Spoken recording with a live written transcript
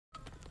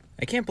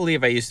I can't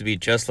believe I used to be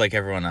just like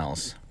everyone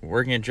else,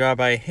 working a job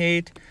I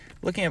hate,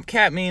 looking up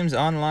cat memes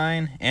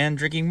online, and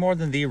drinking more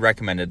than the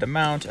recommended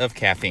amount of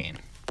caffeine.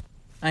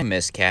 I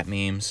miss cat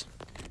memes.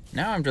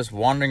 Now I'm just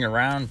wandering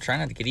around trying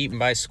not to get eaten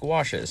by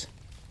squashes.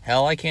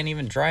 Hell, I can't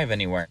even drive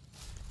anywhere.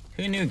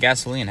 Who knew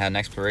gasoline had an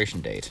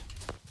expiration date?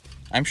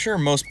 I'm sure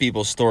most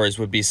people's stories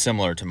would be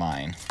similar to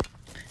mine.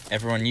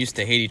 Everyone used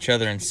to hate each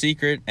other in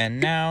secret, and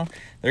now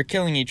they're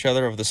killing each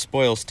other over the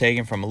spoils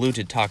taken from a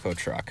looted taco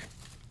truck.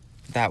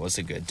 That was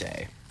a good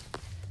day.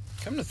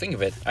 Come to think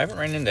of it, I haven't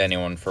ran into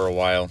anyone for a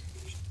while.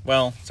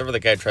 Well, except for the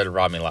guy who tried to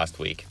rob me last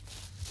week.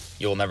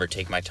 You will never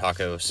take my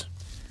tacos.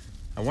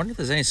 I wonder if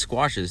there's any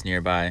squashes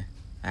nearby.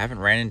 I haven't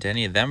ran into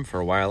any of them for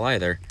a while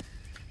either.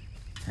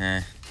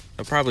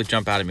 They'll probably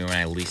jump out at me when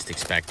I least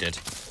expect it.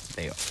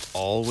 They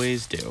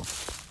always do.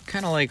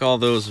 Kind of like all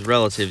those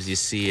relatives you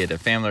see at a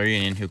family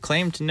reunion who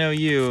claim to know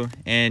you,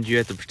 and you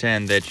have to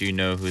pretend that you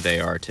know who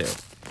they are too.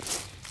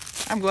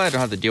 I'm glad I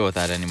don't have to deal with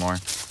that anymore.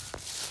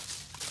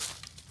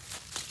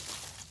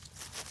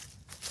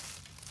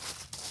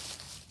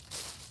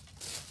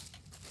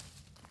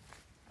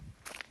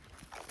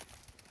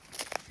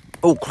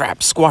 Oh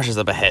crap, squashes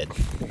up ahead.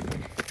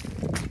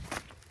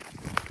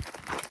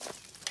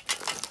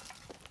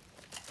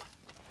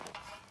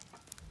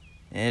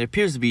 It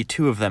appears to be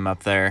two of them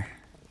up there.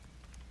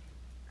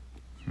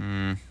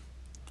 I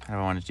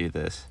don't want to do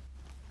this.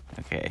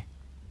 Okay.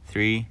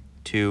 3,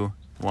 2,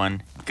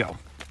 1, go.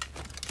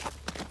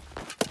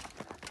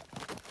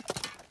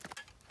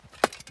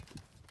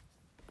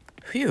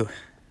 Phew,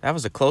 that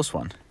was a close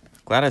one.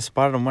 Glad I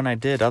spotted him when I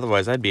did,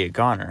 otherwise I'd be a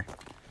goner.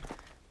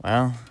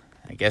 Well,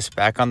 I guess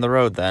back on the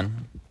road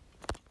then.